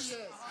that house.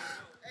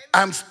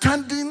 I'm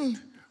standing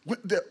with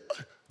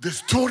the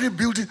story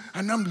building,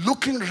 and I'm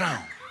looking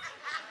around.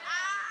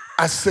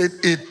 I said,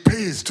 it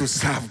pays to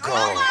serve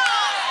God.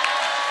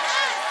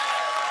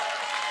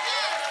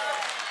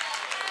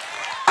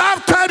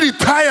 After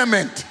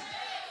retirement,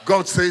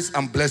 God says,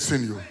 I'm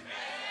blessing you.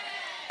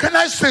 Can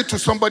I say to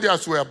somebody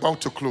as we're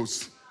about to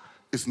close,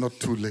 it's not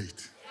too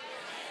late.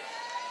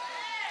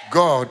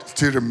 God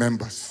still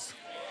remembers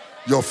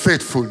your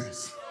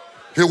faithfulness.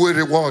 He will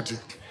reward you.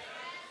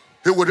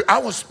 I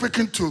was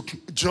speaking to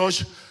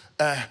Josh,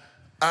 and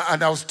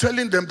I was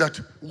telling them that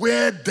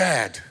where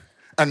dad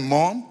and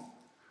mom,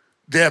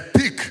 their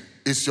peak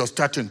is your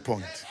starting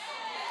point.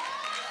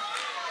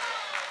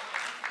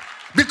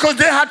 Because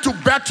they had to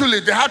battle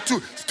it, they had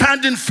to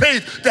stand in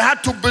faith, they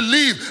had to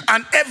believe,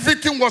 and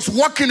everything was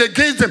working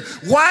against them.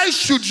 Why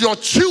should your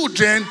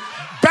children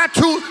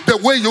battle the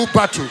way you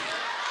battle?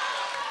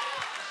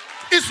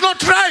 It's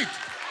not right.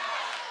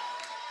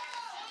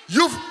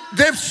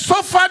 They've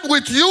suffered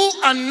with you,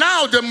 and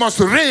now they must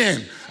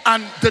reign.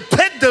 And they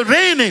take the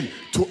reigning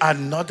to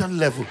another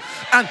level.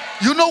 And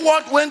you know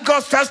what? When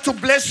God starts to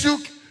bless you,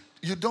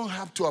 you don't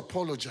have to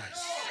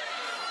apologize.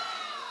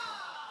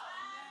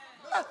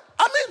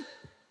 I mean,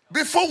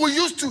 before we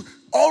used to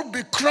all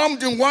be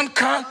crammed in one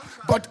car,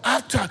 but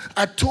after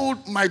I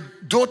told my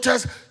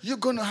daughters, you're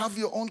going to have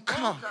your own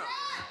car.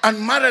 And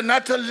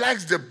Maranatha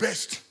likes the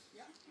best.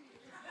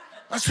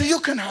 I said, you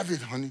can have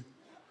it, honey.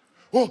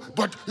 Oh,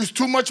 but it's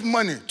too much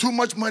money. Too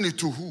much money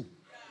to who?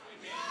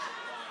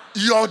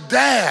 Your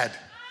dad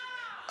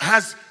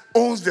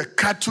owns the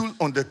cattle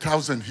on the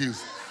 1,000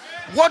 hills.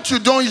 What you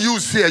don't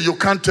use here, you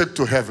can't take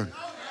to heaven.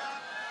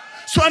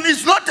 So, and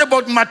it's not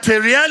about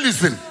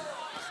materialism.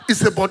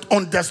 is about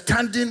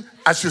understanding,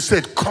 as you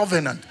said,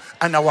 covenant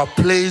and our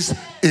place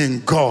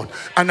in God.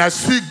 And I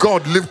see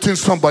God lifting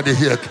somebody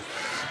here.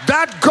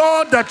 That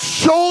God that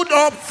showed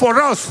up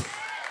for us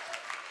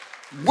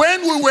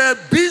when we were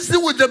busy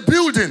with the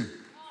building,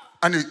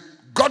 and it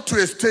got to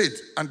a state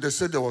and they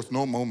said there was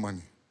no more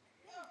money.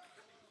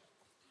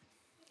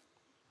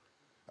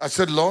 I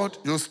said, Lord,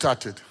 you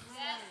started.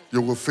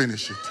 You will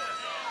finish it.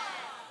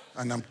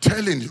 And I'm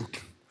telling you,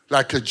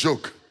 like a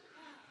joke.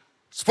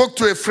 Spoke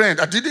to a friend.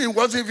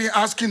 Wasn't even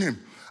asking him.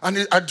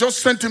 And I just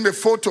sent him a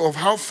photo of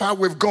how far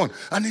we've gone.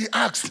 And he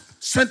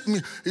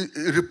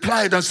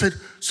replied and said,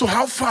 so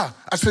how far?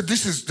 I said,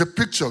 this is the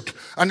picture.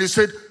 And he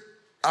said,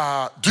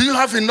 do you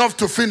have enough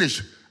to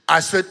finish? I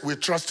said, we're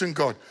trusting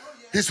God.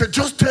 He said,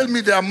 just tell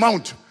me the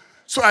amount.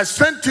 So I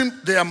sent him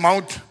the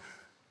amount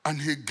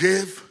and he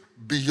gave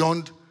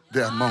beyond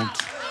the amount.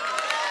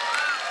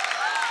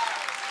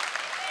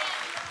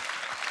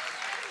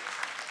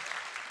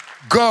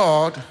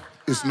 God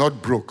is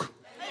not broke.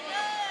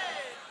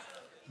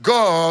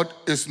 God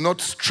is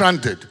not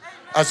stranded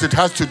as it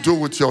has to do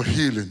with your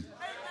healing,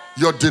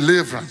 your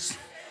deliverance.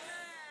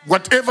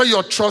 Whatever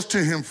you're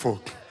trusting him for,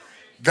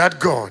 that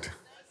God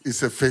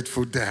is a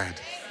faithful dad.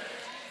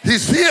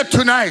 He's here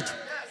tonight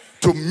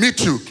to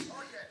meet you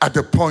at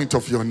the point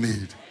of your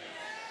need.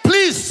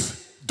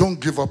 Please don't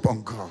give up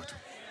on God.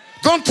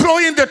 Don't throw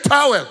in the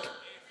towel.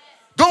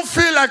 Don't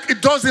feel like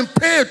it doesn't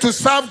pay to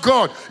serve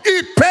God.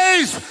 It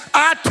pays.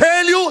 I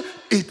tell you,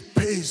 it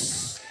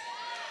pays.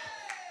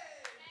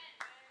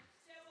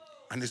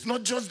 And it's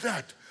not just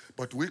that,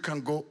 but we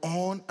can go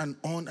on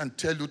and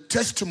tell you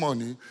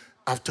testimony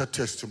after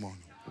testimony.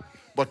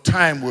 But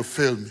time will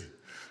fail me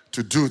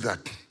to do that.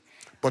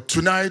 But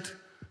tonight,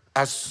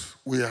 as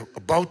we are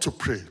about to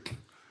pray,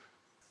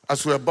 I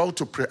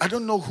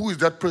don't know who is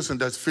that person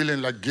that's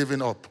feeling like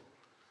giving up,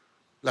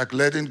 like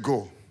letting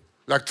go,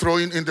 like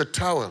throwing in the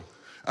towel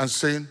and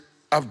saying,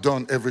 I've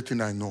done everything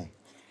I know.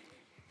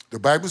 The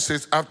Bible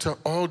says after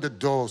all the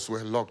doors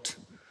were locked,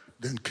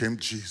 then came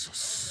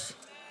Jesus.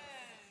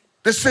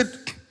 They said,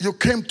 you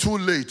came too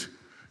late.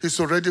 He's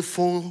already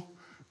 4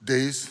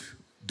 days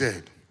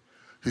dead.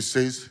 He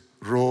says,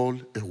 roll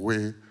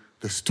away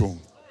the stone.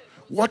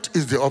 What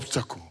is the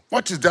obstacle?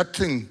 What is that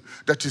thing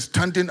that is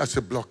standing as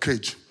a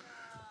blockage?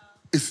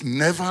 It's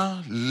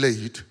never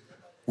late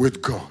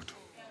with God.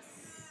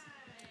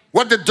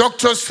 What the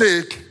doctors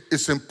say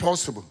is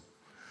impossible.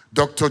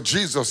 Dr.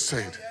 Jesus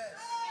said,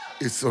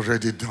 it's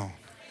already done.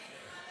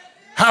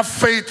 Have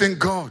faith in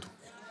God.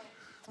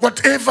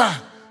 Whatever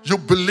you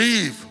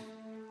believe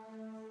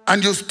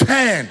and you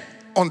stand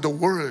on the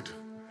word,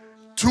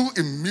 two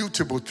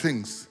immutable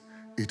things,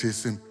 it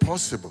is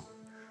impossible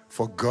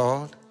for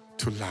God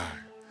to lie.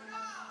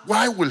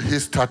 Why will he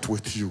start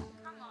with you?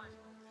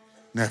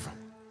 Never.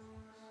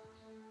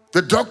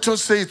 The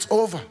doctors say it's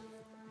over.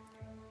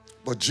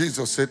 But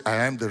Jesus said, I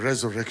am the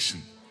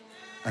resurrection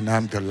and I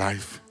am the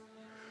life.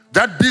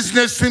 That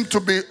business seemed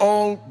to be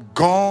all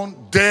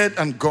gone, dead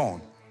and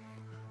gone.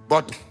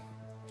 But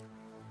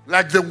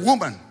like the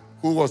woman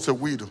who was a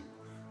widow,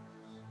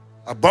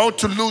 about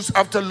to lose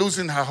after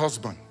losing her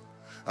husband,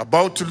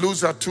 about to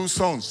lose her 2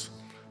 sons,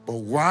 but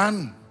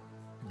one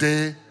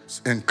day's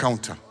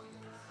encounter,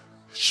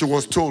 she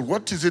was told,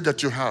 what is it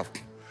that you have?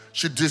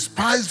 She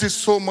despised it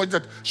so much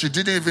that she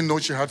didn't even know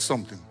she had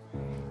something.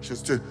 She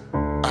said,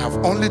 I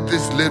have only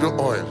this little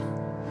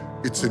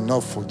oil. It's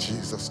enough for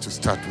Jesus to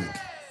start with.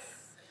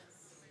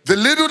 The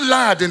little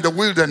lad in the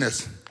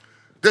wilderness,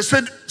 they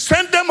said,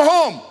 send them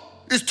home.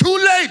 It's too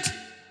late.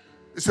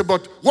 He said,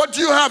 but what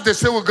do you have? They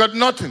said, we got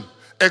nothing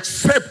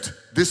except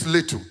this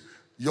little.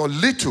 Your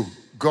little,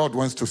 God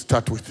wants to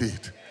start with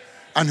it.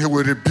 And he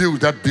will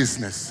rebuild that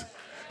business.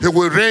 He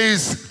will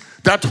raise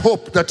that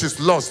hope that is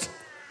lost.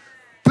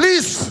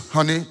 Please,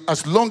 honey,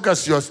 as long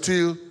as you're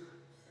still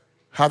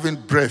having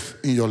breath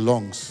in your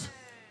lungs,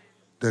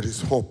 there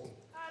is hope.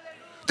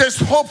 There's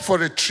hope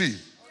for a tree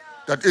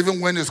that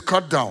even when it's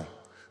cut down,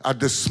 at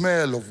the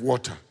smell of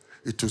water,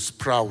 it will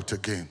sprout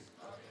again.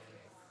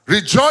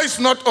 Rejoice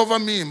not over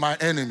me, my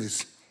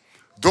enemies.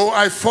 Though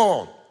I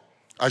fall,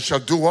 I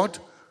shall do what?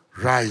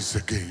 Rise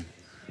again.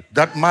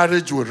 That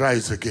marriage will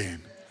rise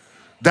again.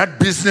 That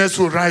business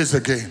will rise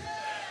again.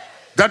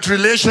 That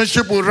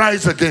relationship will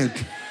rise again.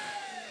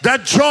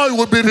 That joy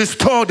will be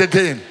restored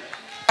again.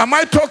 Am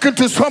I talking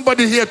to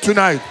somebody here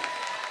tonight?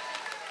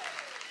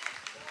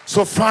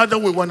 So, Father,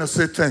 we want to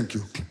say thank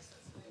you.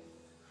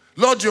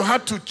 Lord, you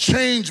had to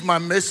change my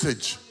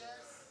message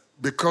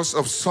because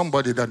of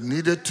somebody that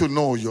needed to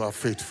know you are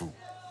faithful.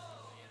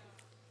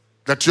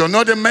 That you're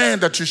not a man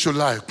that you should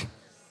lie.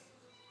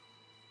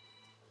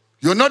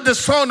 You're not the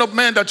son of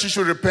man that you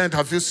should repent.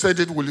 Have you said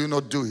it? Will you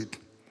not do it?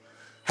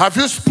 Have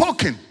you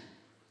spoken?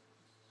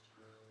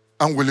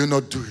 And will you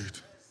not do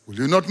it? Will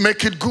you not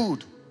make it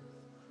good?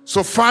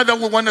 So, Father,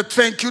 we want to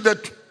thank you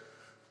that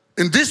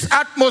in this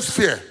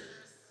atmosphere,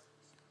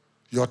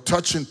 you're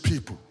touching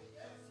people.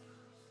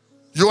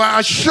 You are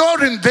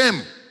assuring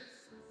them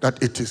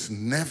that it is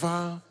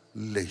never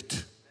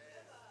late.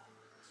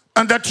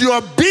 And that you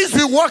are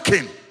busy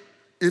working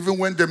even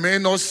when they may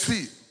not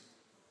see.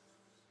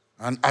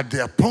 And at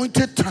the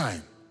appointed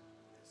time,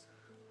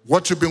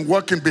 what you've been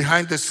working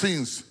behind the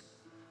scenes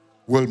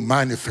will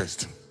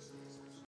manifest.